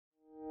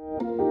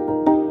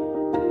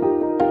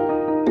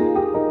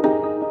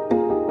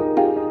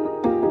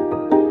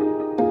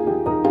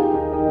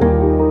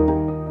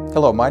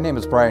Hello, my name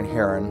is Brian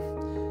Heron,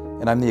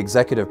 and I'm the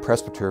Executive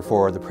Presbyter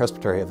for the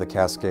Presbytery of the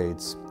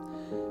Cascades.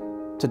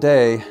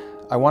 Today,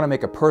 I want to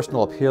make a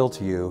personal appeal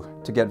to you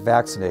to get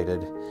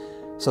vaccinated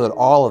so that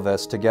all of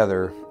us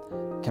together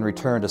can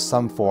return to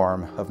some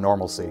form of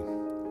normalcy.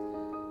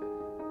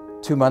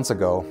 2 months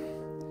ago,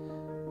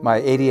 my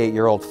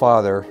 88-year-old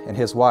father and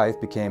his wife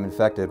became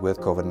infected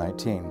with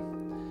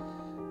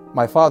COVID-19.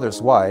 My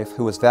father's wife,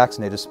 who was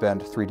vaccinated,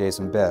 spent 3 days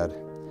in bed.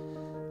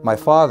 My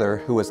father,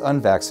 who was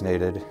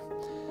unvaccinated,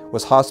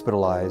 was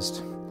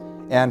hospitalized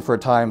and for a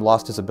time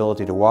lost his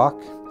ability to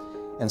walk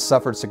and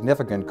suffered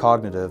significant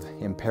cognitive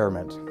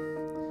impairment.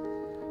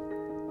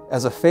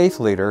 As a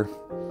faith leader,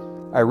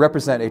 I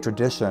represent a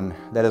tradition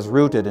that is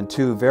rooted in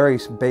two very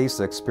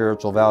basic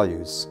spiritual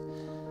values: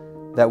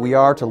 that we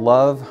are to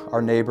love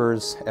our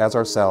neighbors as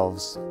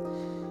ourselves,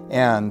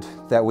 and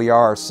that we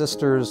are our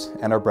sisters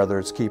and our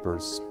brothers'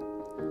 keepers.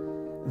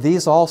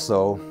 These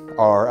also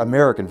are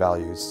American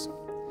values.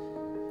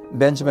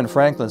 Benjamin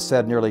Franklin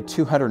said nearly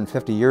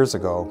 250 years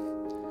ago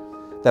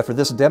that for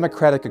this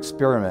democratic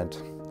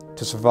experiment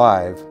to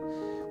survive,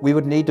 we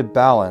would need to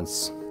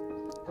balance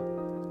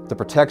the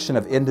protection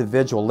of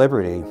individual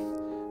liberty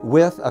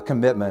with a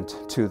commitment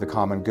to the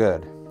common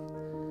good.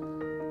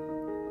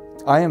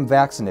 I am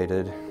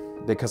vaccinated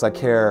because I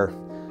care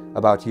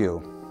about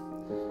you.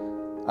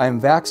 I am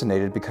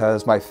vaccinated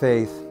because my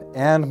faith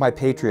and my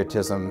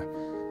patriotism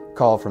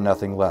call for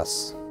nothing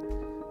less.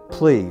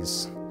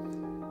 Please,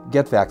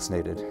 get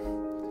vaccinated.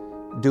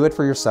 Do it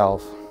for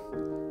yourself.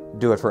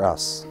 Do it for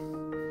us.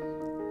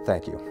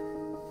 Thank you.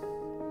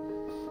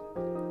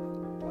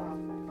 Wow.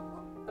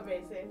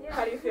 Amazing.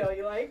 How do you feel?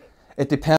 You like? It depends.